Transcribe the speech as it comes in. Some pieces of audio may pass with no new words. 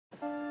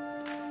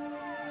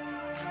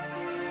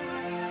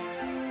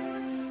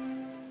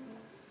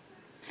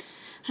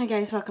Hi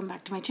guys, welcome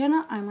back to my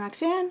channel. I'm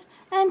Roxanne,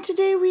 and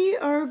today we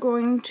are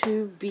going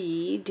to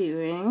be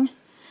doing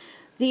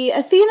the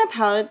Athena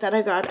palette that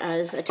I got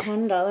as a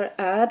 $10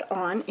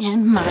 add-on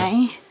in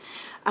my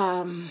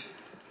Topbox.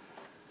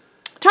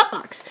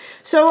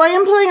 So I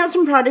am pulling out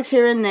some products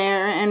here and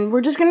there, and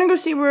we're just going to go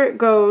see where it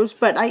goes,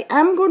 but I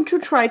am going to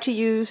try to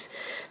use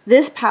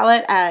this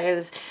palette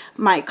as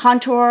my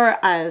contour,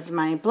 as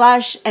my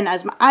blush, and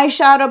as my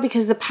eyeshadow,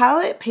 because the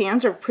palette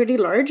pans are pretty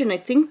large, and I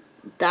think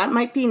that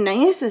might be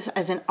nice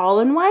as an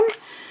all-in-one.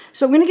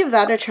 So I'm going to give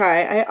that a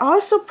try. I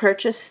also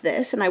purchased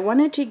this, and I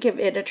wanted to give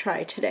it a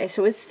try today.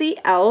 So it's the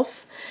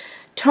e.l.f.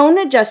 Tone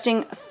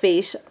Adjusting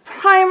Face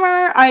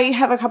Primer. I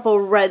have a couple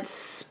red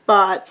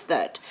spots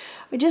that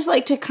I just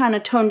like to kind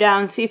of tone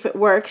down, see if it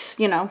works,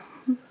 you know.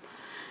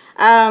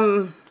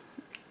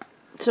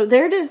 So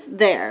there it is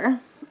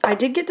there. I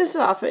did get this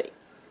off of,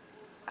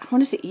 I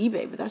want to say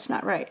eBay, but that's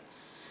not right.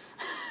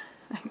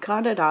 I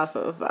got it off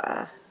of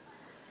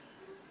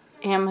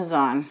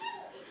Amazon,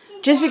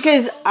 just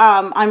because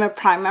I'm a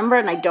Prime member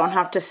and I don't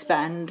have to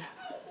spend,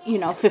 you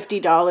know,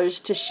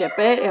 $50 to ship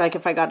it. Like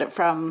if I got it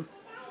from,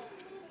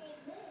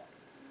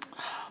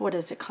 what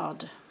is it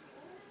called,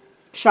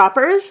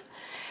 Shoppers.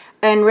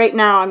 And right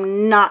now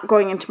I'm not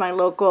going into my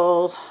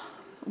local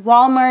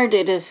Walmart.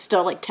 It is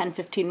still like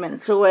 10-15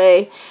 minutes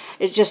away.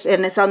 It's just,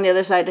 and it's on the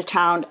other side of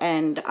town,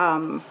 and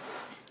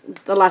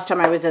the last time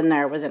I was in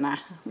there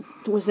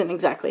wasn't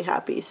exactly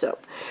happy. So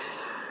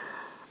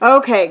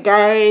okay,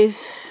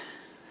 guys,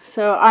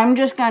 so I'm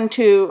just going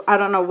to, I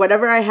don't know,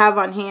 whatever I have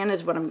on hand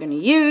is what I'm going to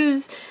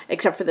use,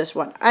 except for this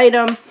one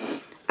item.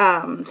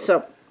 And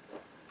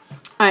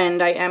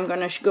I am going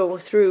to go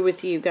through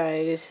with you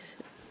guys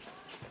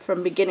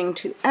from beginning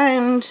to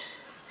end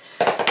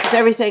with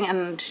everything,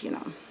 and, you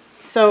know.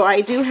 So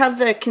I do have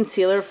the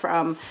concealer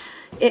from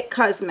It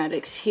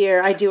Cosmetics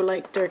here. I do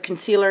like their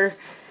concealer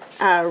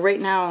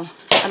right now.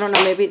 I don't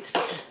know, maybe it's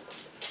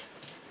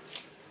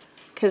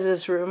because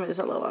this room is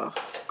a little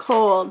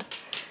cold.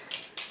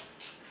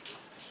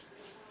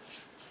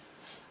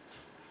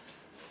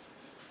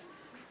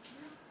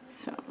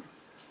 So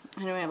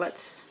anyway,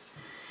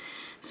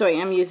 so I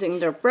am using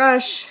their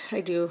brush.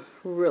 I do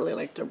really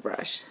like their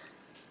brush.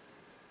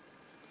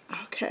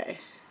 Okay,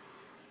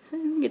 so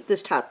I'm gonna get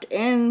this tapped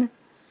in.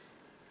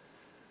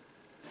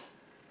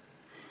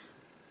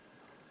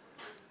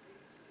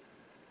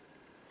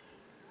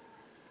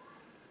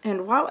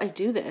 And while I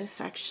do this,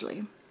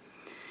 actually,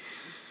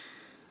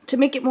 to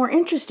make it more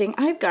interesting,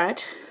 I've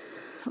got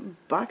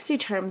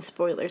Boxycharm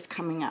spoilers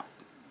coming up.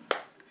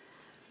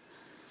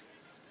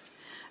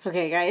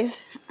 Okay,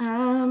 guys,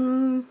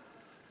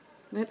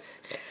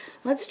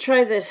 let's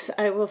try this.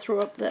 I will throw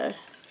up the.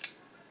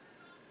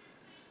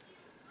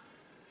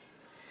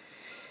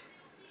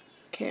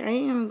 Okay, I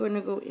am going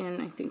to go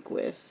in, I think,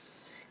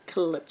 with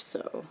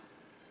Calypso.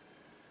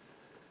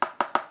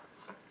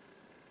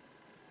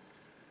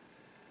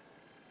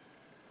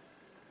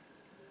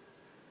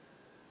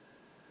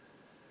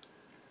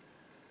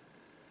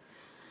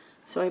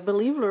 So I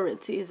believe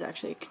Laritzy is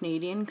actually a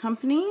Canadian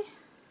company.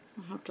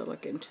 I'll have to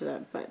look into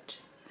that, but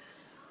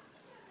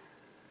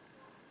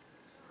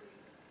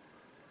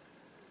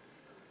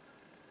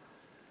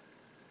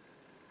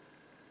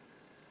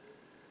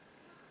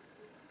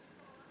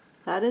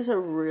that is a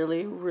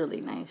really,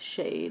 really nice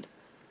shade.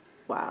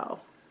 Wow.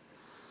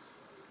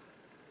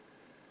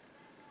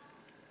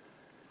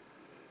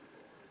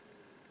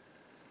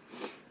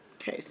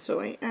 Okay,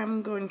 so I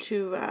am going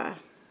to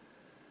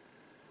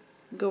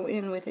go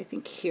in with, I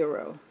think,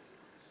 Hero.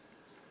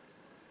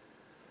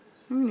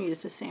 I'm going to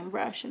use the same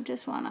brush. I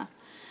just want to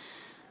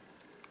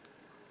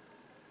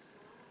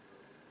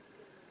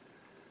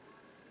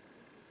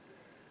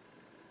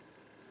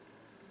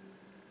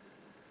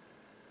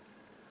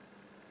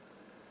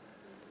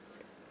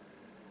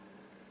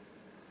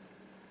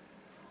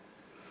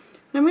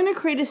I'm going to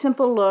create a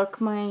simple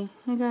look. I'm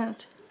going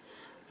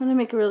to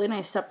make a really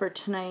nice supper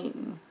tonight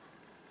and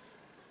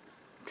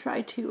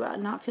try to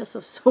not feel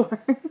so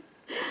sore.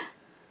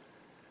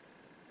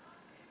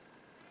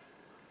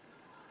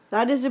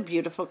 That is a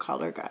beautiful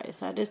color, guys.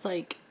 That is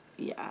like,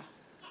 yeah.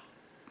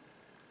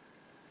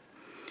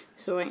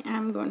 So I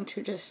am going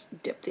to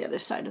just dip the other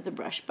side of the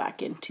brush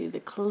back into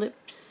the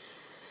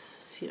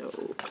Calypso.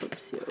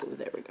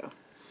 There we go.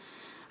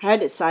 I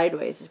had it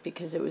sideways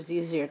because it was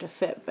easier to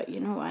fit, but you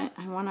know what?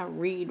 I want to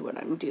read what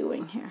I'm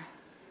doing here.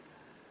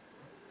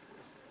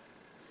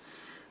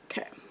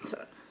 Okay,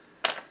 so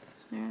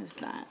there's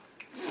that.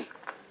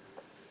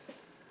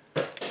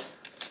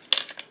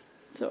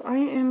 So I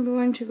am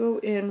going to go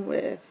in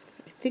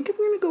with, I think I'm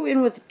going to go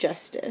in with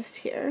Justice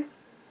here.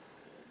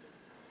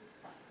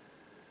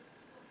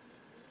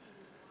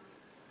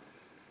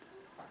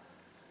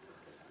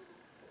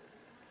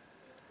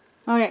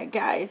 Okay,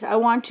 guys, I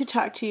want to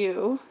talk to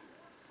you.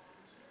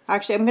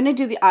 Actually, I'm going to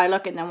do the eye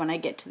look, and then when I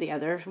get to the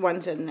other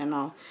ones, and then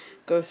I'll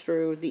go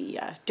through the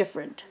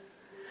different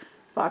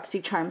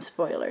Boxycharm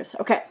spoilers.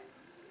 Okay,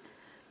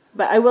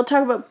 but I will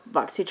talk about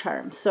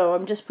Boxycharm. So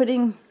I'm just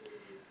putting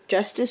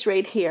Justice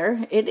right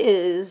here. It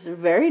is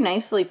very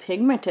nicely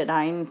pigmented.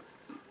 I'm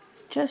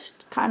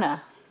just kind of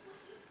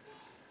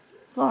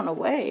blown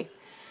away.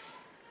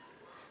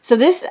 So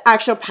this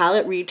actual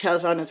palette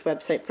retails on its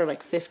website for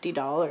like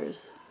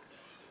 $50.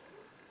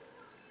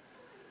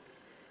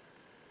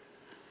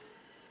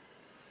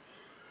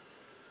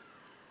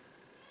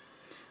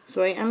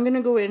 So I am going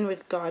to go in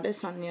with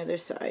Goddess on the other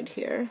side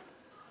here.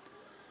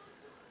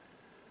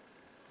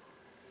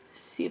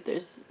 See if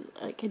there's,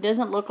 like, it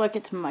doesn't look like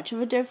it's much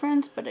of a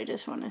difference, but I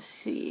just want to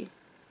see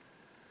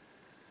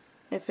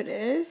if it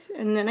is.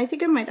 And then I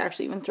think I might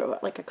actually even throw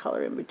out like a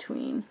color in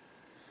between.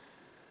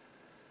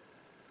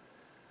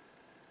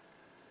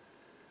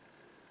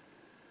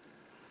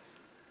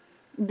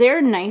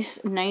 They're nice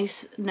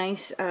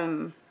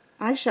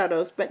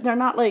eyeshadows, but they're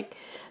not like,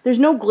 there's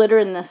no glitter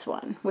in this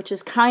one, which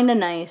is kind of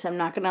nice, I'm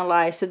not gonna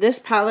lie. So this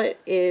palette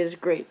is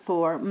great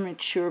for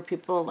mature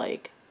people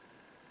like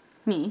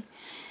me.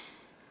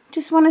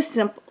 Just want a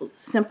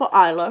simple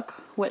eye look,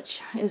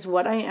 which is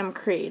what I am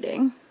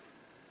creating.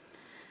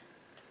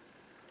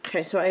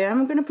 Okay, so I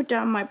am going to put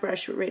down my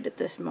brush right at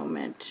this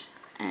moment,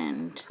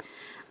 and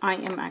I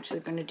am actually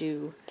going to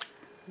do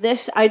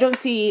this. I don't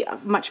see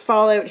much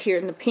fallout here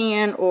in the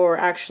pan or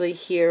actually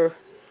here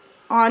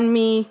on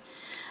me.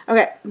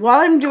 Okay, while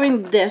I'm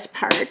doing this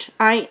part,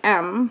 I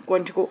am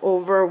going to go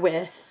over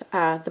with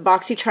the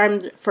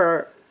Boxycharm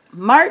for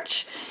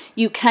March.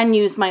 You can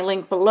use my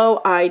link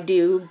below. I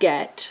do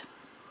get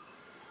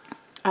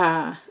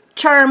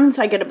charms.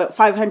 I get about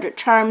 500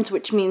 charms,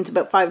 which means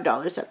about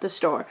 $5 at the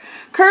store.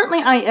 Currently,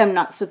 I am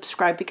not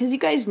subscribed because you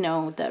guys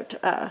know that,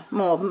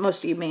 well,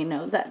 most of you may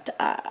know that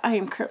I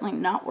am currently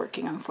not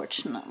working,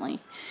 unfortunately.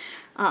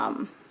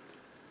 I'm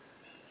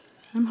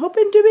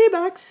hoping to be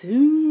back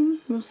soon.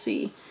 We'll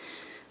see.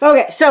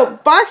 Okay, so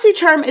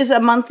Boxycharm is a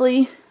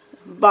monthly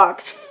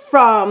box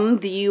from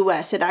the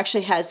US. It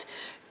actually has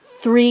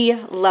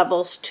 3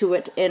 levels to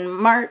it in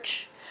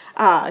March.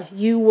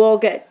 You will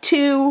get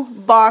 2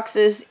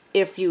 boxes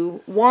if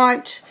you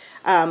want,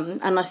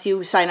 unless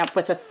you sign up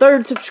with a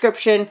 3rd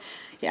subscription.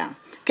 Yeah.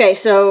 Okay,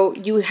 so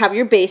you have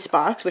your base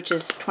box, which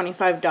is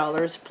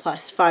 $25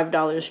 plus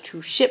 $5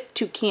 to ship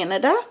to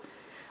Canada.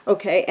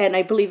 Okay, and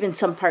I believe in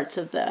some parts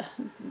of the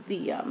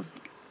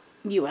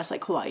US,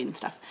 like Hawaii and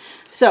stuff.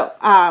 So,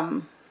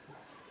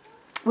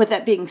 with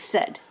that being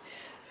said,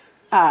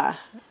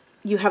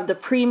 you have the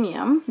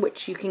Premuim,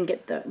 which you can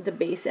get the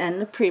base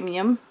and the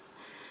Premuim.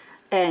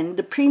 And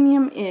the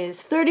Premuim is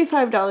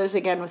 $35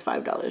 again with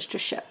 $5 to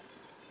ship.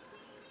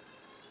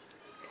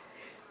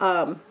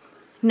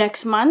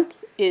 Next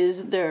month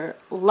is their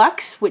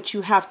Luxe, which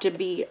you have to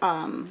be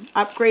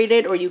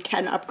upgraded, or you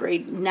can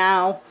upgrade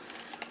now.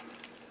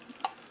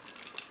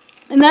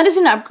 And that is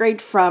an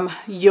upgrade from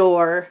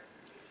your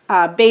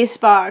base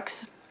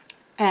box.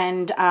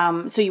 And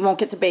so you won't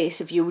get the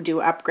base if you do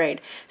upgrade.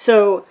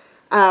 So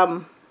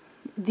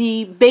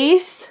the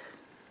base...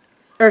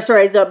 or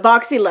sorry, the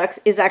BoxyLuxe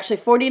is actually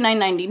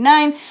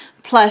 $49.99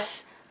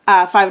 plus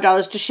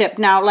 $5 to ship.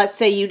 Now, let's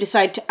say you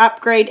decide to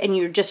upgrade and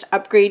you're just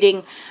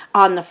upgrading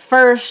on the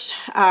 1st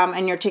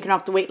and you're taking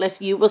off the wait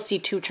list, you will see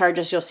 2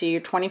 charges. You'll see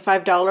your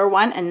 $25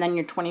 one and then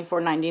your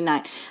 $24.99.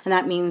 And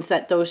that means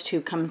that those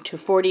 2 come to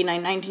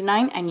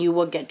 $49.99 and you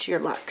will get your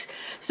Luxe.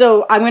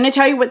 So I'm going to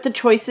tell you what the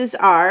choices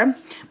are.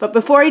 But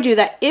before I do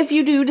that, if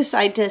you do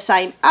decide to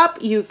sign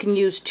up, you can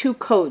use 2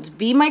 codes.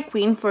 Be My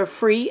Queen for a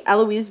free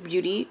Eloise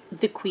Beauty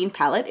The Queen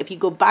palette. If you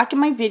go back in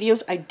my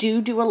videos, I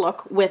do a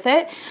look with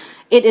it.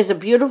 It is a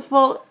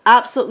beautiful,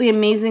 absolutely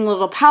amazing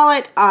little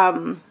palette.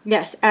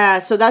 Yes,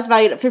 so that's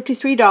valued at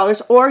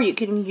 $53, or you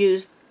can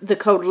use the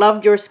code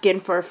Love Your Skin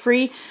for a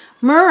free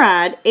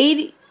Murad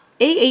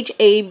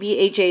AHA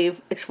BHA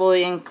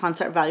exfoliating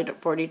concept valued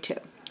at $42.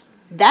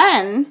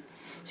 Then,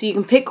 so you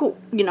can pick,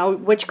 you know,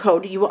 which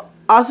code. You will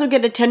also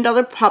get a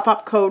 $10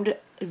 pop-up code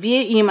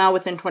via email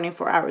within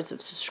 24 hours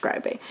of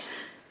subscribing.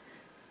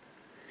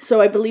 So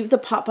I believe the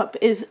pop-up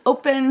is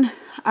open.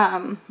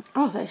 Oh,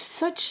 that's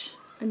such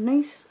a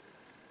nice...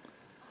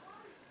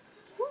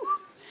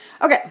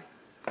 Okay,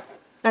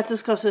 that's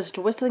as close as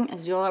to whistling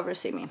as you'll ever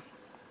see me.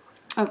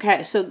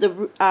 Okay, so the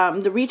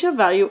retail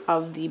value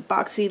of the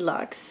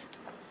BoxyLuxe.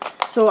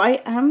 So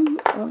I am,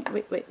 oh,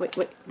 wait,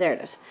 there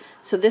it is.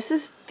 So this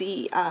is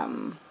the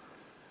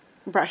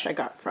brush I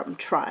got from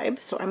Tribe.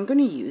 So I'm going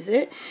to use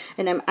it,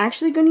 and I'm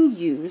actually going to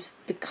use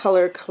the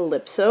color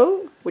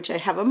Calypso, which I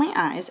have on my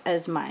eyes,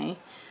 as my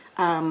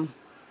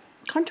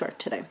contour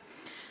today.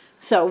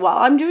 So while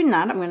I'm doing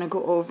that, I'm going to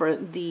go over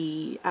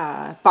the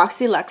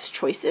BoxyLuxe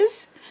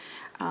choices.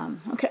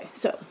 Okay,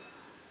 so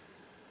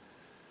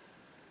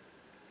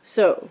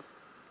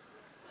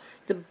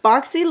the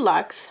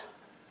BoxyLuxe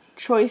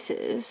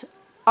choices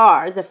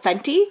are the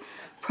Fenty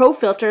Pro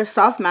Filter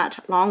Soft Matte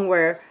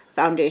Longwear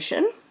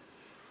Foundation,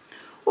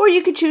 or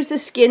you could choose the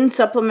Skin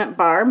Supplement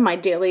Bar, My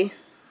Daily,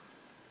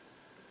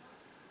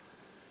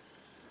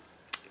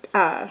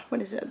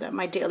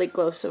 My Daily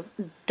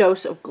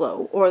Dose of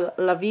Glow, or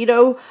La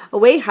Vito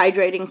Away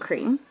Hydrating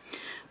Cream,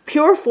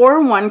 Pure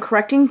 4-in-1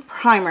 Correcting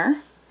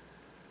Primer,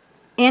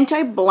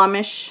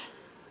 Anti-Blemish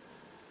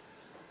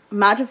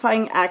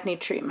Mattifying Acne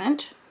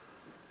Treatment.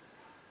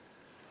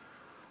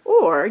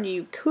 or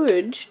you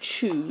could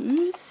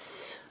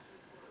choose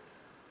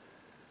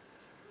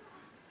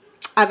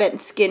Avent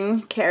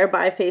Skin Care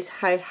by Face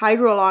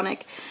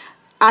Hyaluronic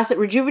Acid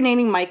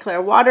Rejuvenating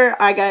Micellar Water.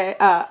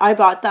 I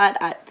bought that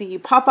at the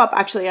pop-up.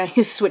 Actually, I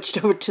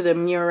switched over to the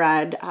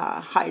Murad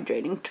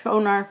Hydrating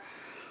Toner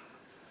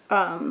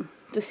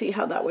to see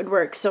how that would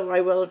work. So I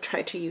will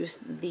try to use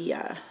the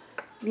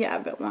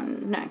Avent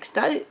one next.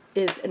 That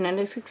is an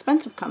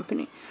inexpensive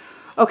company.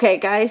 Okay,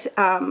 guys,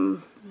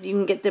 you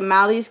can get the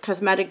Mally's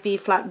Cosmetic Bee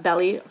Flat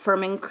Belly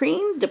Firming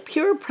Cream, the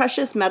Pure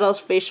Precious Metals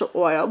Facial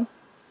Oil,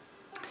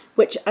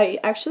 which I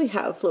actually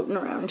have floating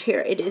around here.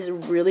 It is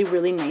really,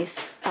 really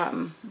nice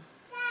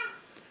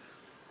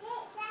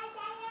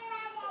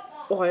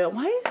oil.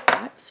 Why is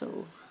that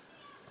so?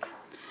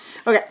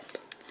 Okay.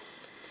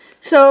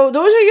 So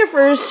those are your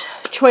first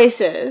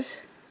choices.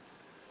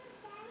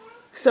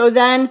 So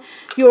then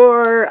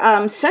your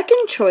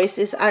second choice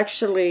is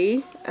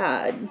actually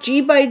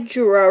G by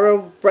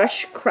Juraro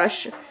Brush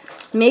Crush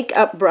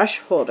Makeup Brush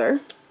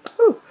Holder.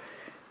 Ooh.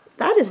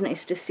 That is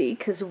nice to see,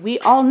 because we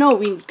all know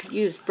we could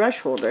use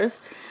brush holders.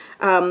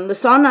 The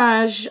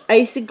Sonage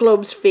Icy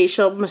Globes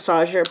Facial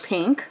Massager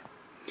Pink.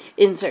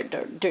 Insert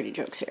dirty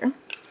jokes here.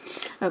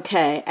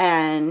 Okay,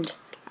 and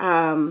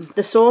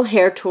the Soul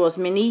Hair Tools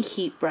Mini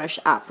Heat Brush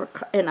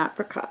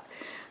Apricot.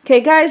 Okay,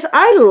 guys,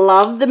 I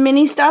love the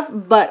mini stuff,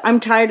 but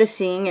I'm tired of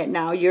seeing it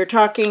now. You're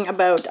talking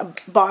about a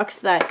box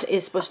that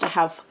is supposed to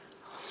have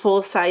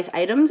full-size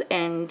items,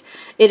 and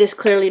it is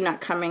clearly not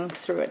coming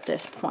through at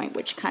this point,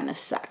 which kind of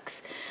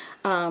sucks.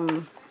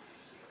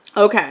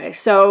 Okay,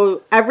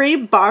 so every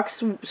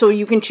box, so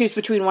you can choose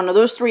between one of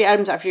those three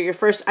items after your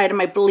first item.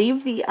 I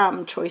believe the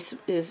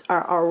choices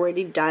are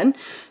already done.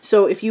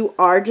 So if you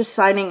are just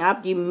signing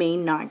up, you may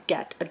not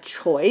get a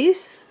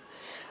choice.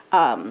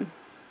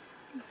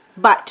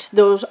 But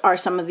those are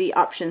some of the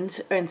options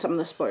and some of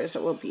the spoilers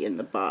that will be in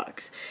the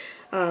box.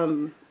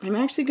 I'm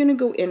actually going to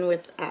go in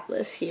with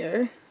Atlas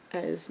here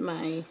as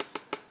my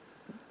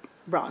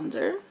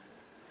bronzer.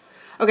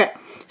 Okay,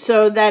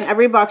 so then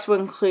every box will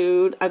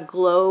include a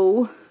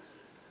Glow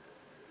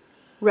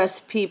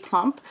Recipe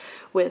Plump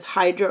with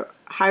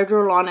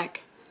Hyaluronic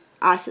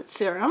Acid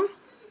Serum,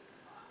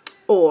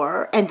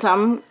 and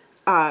some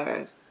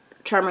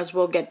charmers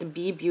will get the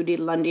Beauty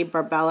Lundy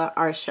Barbella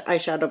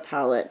eyeshadow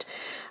palette.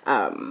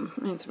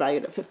 It's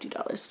valued at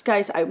 $50.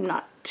 Guys, I'm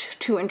not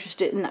too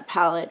interested in that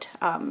palette.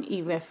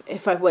 Even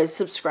if I was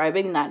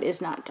subscribing, that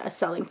is not a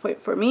selling point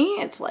for me.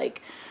 It's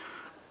like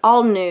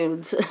all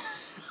nudes.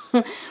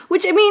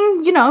 Which, I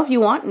mean, you know, if you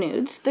want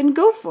nudes, then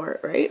go for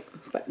it, right?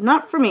 But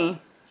not for me.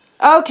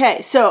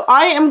 Okay, so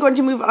I am going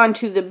to move on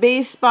to the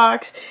base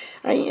box.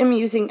 I am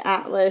using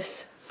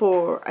Atlas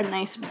for a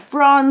nice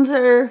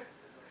bronzer.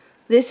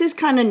 This is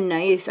kind of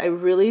nice. I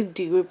really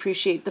do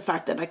appreciate the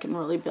fact that I can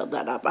really build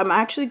that up. I'm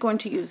actually going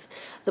to use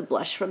the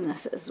blush from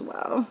this as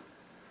well.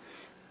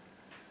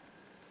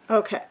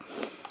 Okay,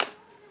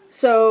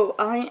 so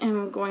I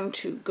am going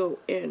to go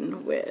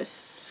in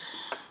with,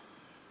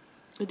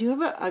 I do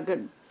have a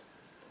good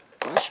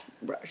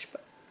brush,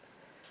 but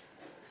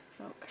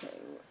okay,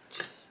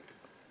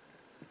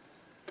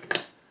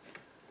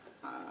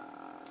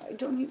 I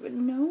don't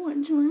even know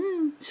which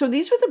one. So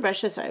these were the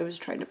brushes I was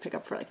trying to pick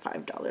up for like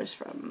 $5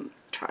 from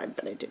Tribe,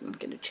 but I didn't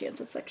get a chance.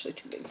 It's actually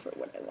too big for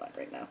what I want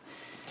right now.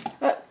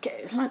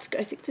 Okay, let's go.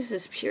 I think this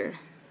is pure.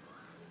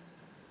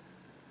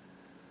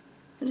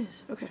 It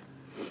is, okay.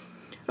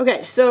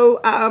 Okay, so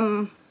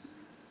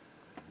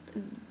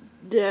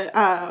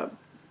the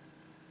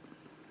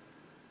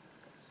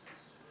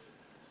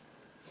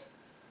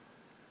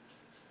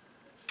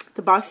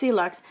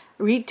BoxyLuxe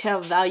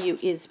retail value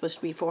is supposed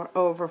to be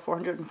over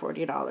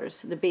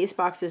 $440. The base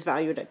box is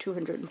valued at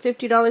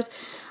 $250.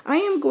 I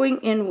am going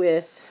in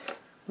with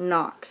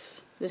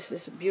Nox. This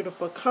is a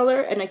beautiful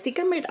color, and I think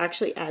I might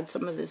actually add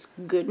some of this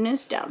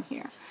goodness down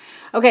here.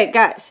 Okay,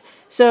 guys,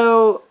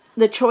 so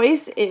the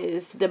choice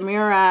is the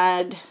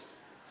Murad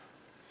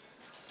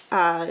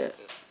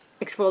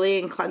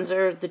Exfoliating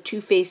Cleanser, the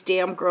Too Faced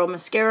Damn Girl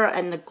Mascara,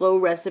 and the Glow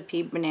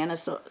Recipe Banana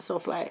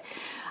Souffle.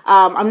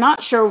 I'm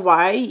not sure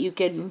why you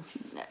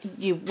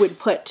would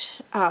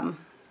put, I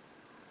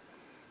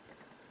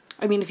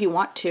mean, if you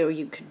want to,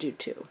 you could do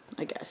two,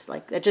 I guess.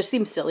 Like, it just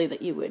seems silly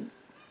that you would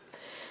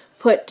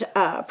put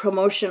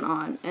promotion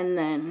on and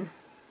then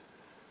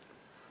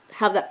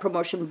have that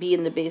promotion be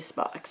in the base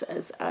box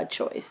as a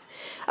choice.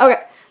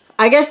 Okay.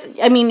 I guess,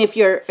 I mean, if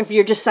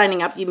you're just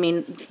signing up, you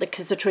mean,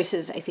 because the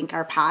choices, I think,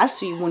 are passed,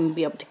 so you wouldn't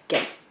be able to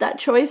get that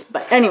choice.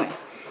 But anyway,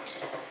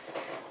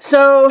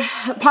 so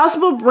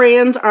possible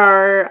brands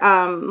are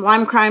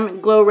Lime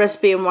Crime, Glow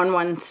Recipe, and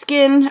 1-1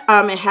 Skin.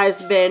 It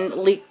has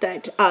been leaked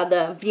that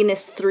the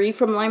Venus 3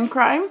 from Lime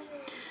Crime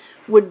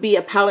would be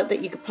a palette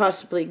that you could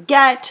possibly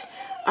get.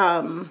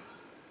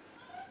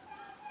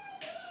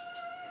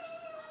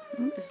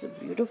 It's a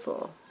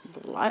beautiful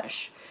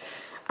blush.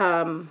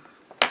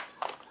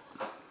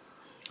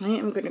 I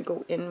am going to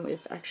go in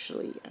with,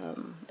 actually,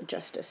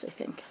 Justice, I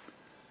think.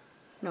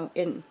 No,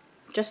 in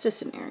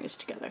Justice and Aries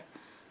together.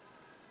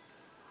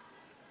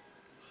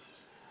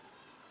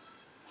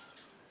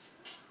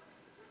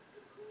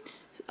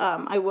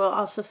 I will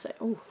also say,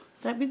 oh,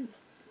 that'd be,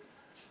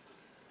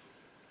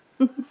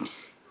 it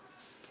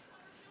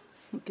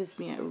gives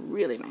me a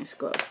really nice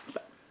glow.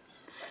 But,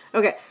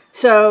 okay,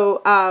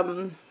 so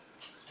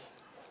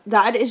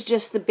that is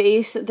just the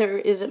base. There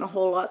isn't a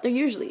whole lot. There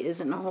usually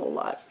isn't a whole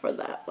lot for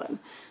that one.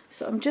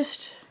 So I'm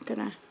just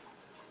gonna,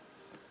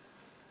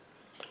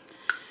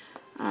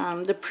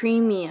 the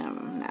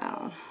Premuim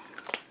now.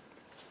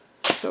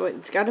 So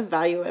it's got a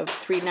value of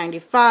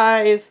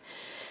 $3.95.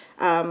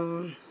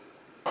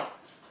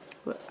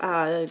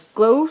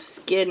 Glow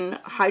Skin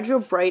Hydro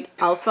Bright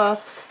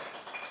Alpha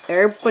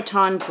Air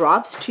Baton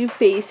Drops Too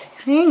Faced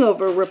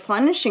Hangover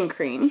Replenishing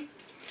Cream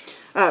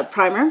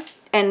Primer,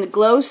 and the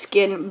Glow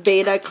Skin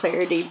Beta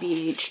Clarity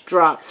BH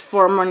Drops.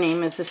 Former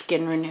name is the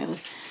Skin Renew.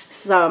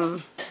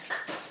 Some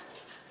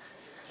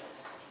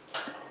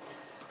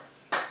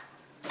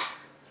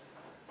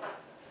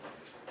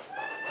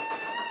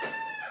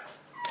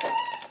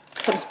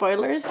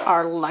spoilers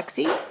are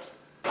Luxy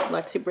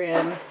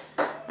brand.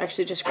 I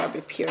actually just grabbed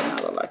a pure,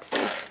 not a Luxy.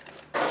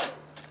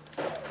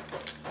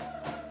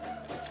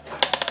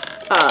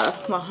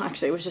 Well,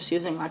 actually, I was just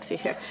using Luxy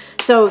here.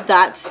 So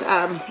that's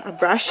a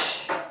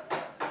brush.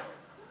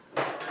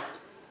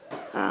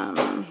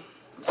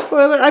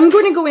 Spoiler. I'm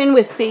going to go in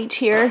with Fate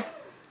here.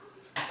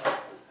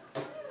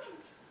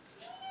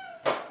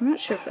 I'm not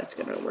sure if that's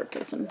going to work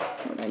as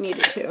what I need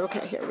it to.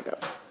 Okay, here we go.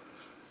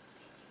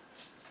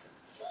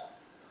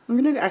 I'm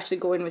going to actually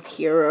go in with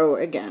Hero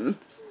again.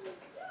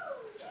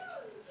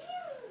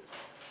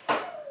 I'm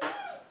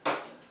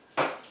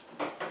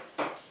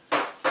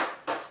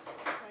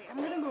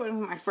going to go in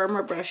with my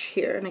firmer brush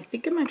here, and I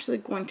think I'm actually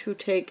going to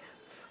take,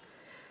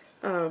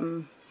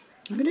 I'm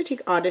going to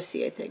take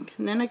Odyssey, I think.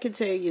 And then I could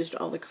say I used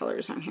all the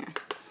colors on here.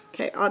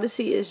 Okay,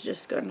 Odyssey is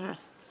just going to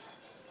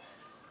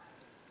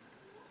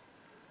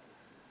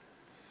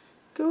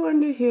go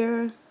under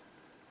here.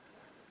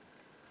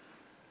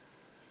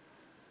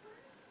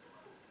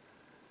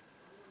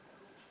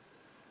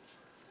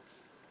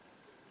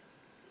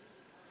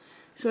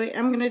 So I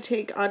am going to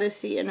take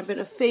Odyssey and a bit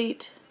of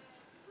Fate,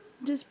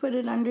 just put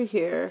it under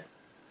here,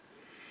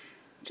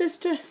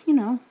 just to, you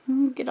know,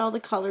 get all the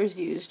colors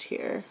used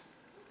here.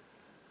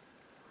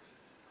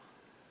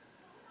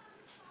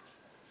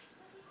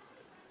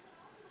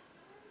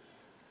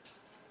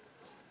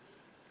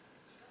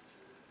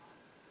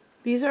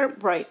 These are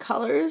bright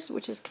colors,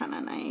 which is kind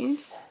of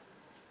nice,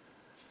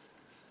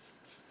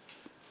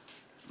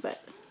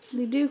 but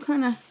they do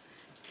kind of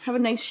have a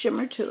nice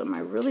shimmer to them. I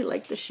really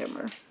like the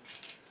shimmer.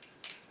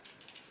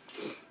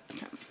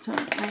 So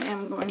I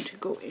am going to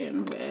go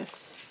in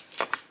with,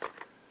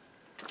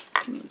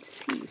 can you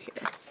see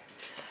here?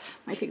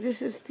 I think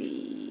this is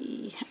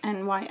the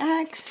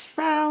NYX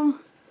brow.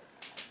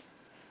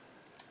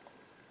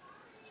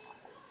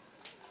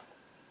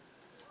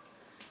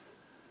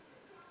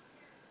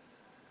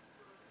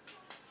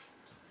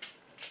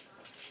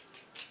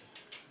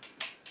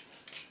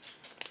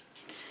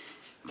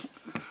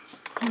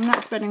 I'm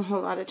not spending a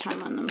whole lot of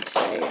time on them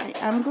today.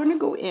 I am going to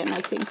go in,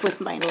 I think, with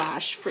my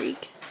Lash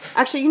Freak.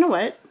 Actually, you know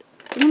what?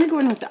 I'm going to go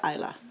in with the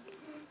Isla.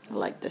 I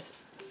like this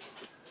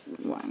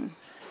one.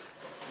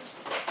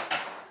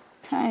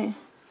 Okay.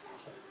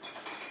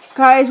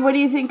 Guys, what do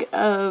you think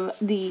of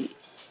the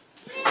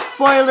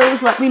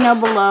spoilers? Let me know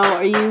below.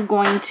 Are you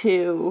going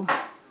to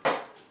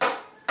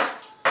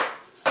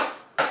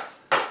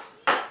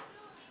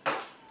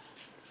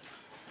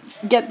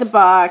get the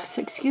box?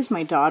 Excuse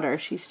my daughter.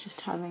 She's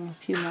just having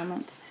a few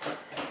moments.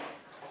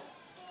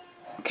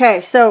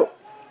 Okay, so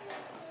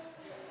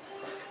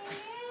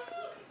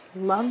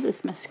love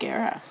this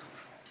mascara.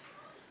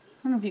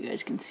 I don't know if you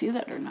guys can see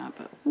that or not,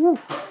 but woo.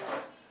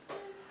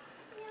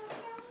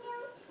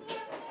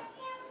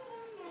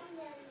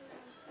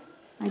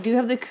 I do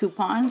have the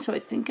coupon, so I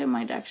think I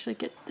might actually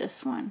get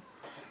this one.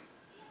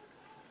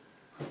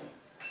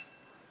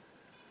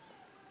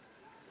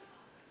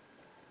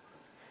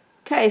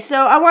 Okay,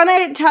 so I want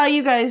to tell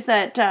you guys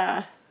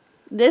that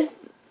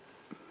this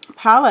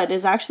palette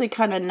is actually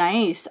kind of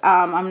nice.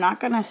 I'm not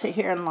going to sit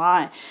here and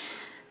lie.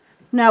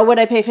 Now, would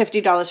I pay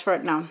 $50 for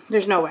it? No,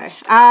 there's no way.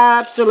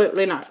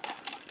 Absolutely not.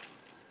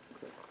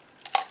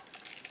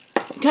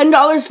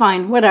 $10,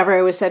 fine. Whatever,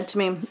 it was said to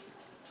me.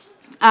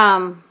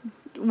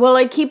 Will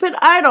I keep it?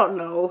 I don't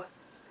know.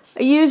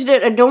 I used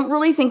it. I don't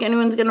really think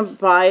anyone's going to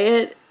buy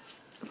it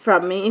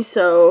from me,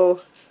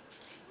 so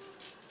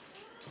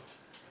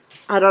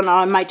I don't know.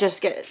 I might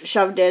just get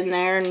shoved in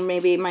there and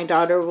maybe my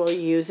daughter will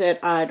use it.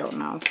 I don't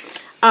know.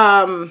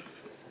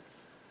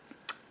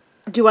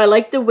 Do I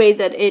like the way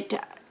that it...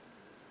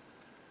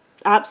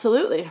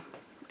 Absolutely.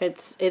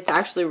 It's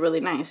actually really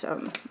nice.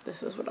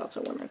 This is what else I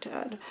wanted to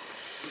add.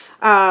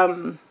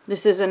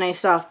 This is a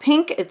nice soft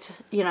pink. It's,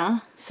 you know,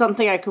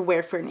 something I could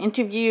wear for an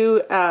interview.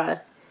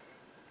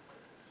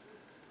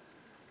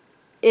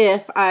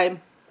 If I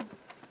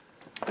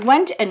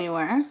went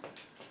anywhere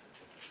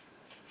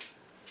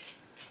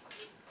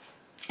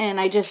and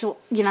I just, you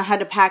know,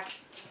 had to pack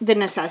the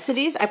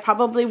necessities, I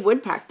probably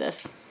would pack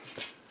this.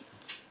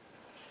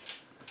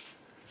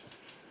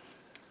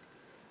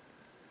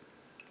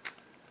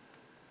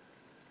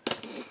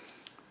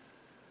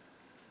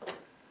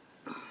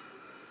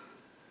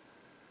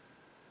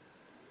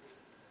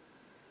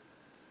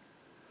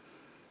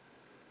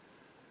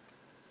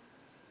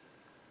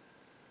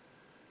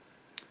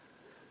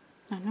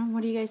 I don't know,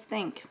 what do you guys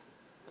think?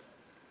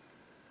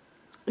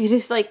 You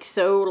just like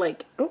so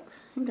like, oh,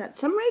 I got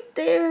some right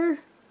there.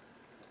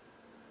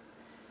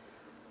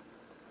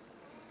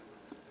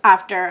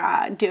 After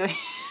doing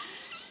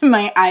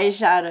my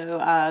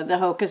eyeshadow, the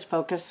Hocus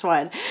Pocus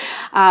one,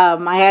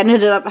 I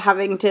ended up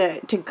having to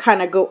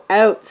kind of go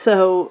out.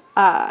 So,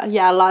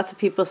 yeah, lots of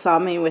people saw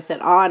me with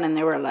it on and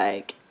they were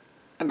like,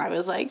 and I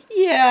was like,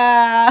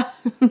 yeah.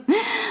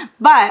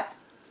 But,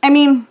 I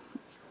mean,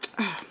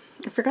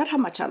 I forgot how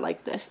much I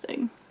like this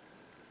thing.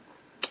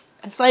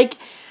 It's like,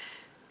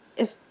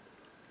 it's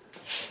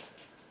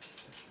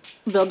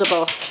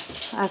buildable.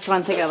 That's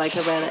one thing I like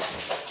about it.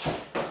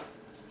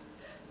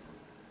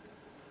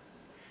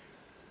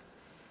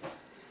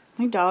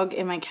 My dog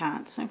and my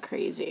cats are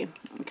crazy.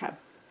 Okay.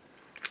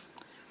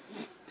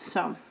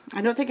 So,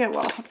 I don't think I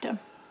will have to.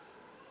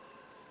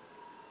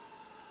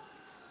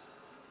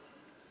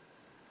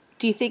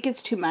 Do you think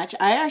it's too much?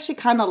 I actually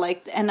kind of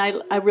liked, and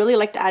I really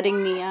liked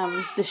adding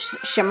the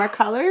shimmer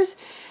colors.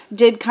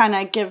 Did kind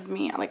of give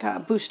me like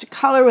a boost of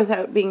color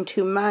without being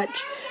too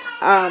much.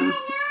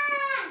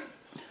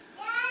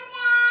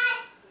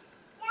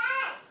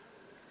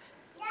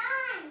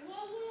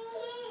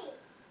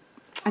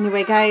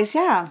 Anyway, guys,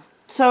 yeah.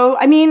 So,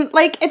 I mean,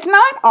 like, it's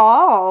not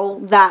all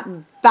that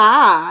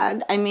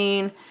bad. I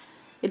mean,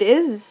 it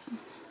is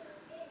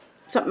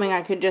something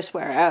I could just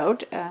wear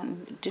out,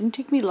 and it didn't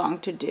take me long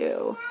to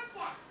do.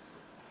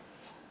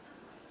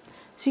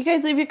 So, you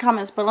guys leave your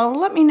comments below.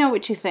 Let me know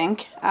what you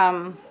think.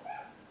 I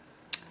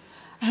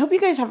hope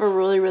you guys have a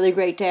really, really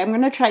great day. I'm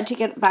going to try to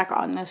get back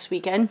on this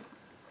weekend.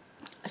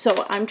 So,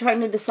 I'm trying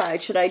to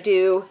decide, should I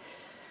do...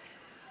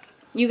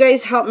 You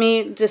guys help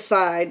me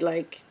decide,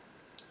 like,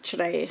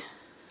 should I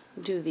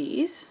do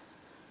these,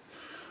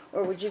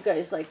 or would you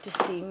guys like to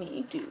see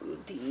me do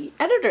the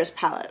editor's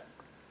palette?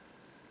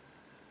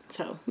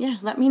 So yeah,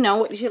 let me know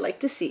what you'd like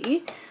to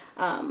see.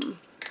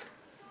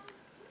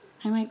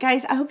 Anyway,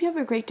 guys, I hope you have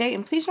a great day,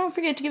 and please don't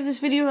forget to give this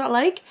video a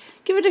like,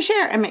 give it a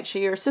share, and make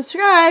sure you're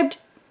subscribed.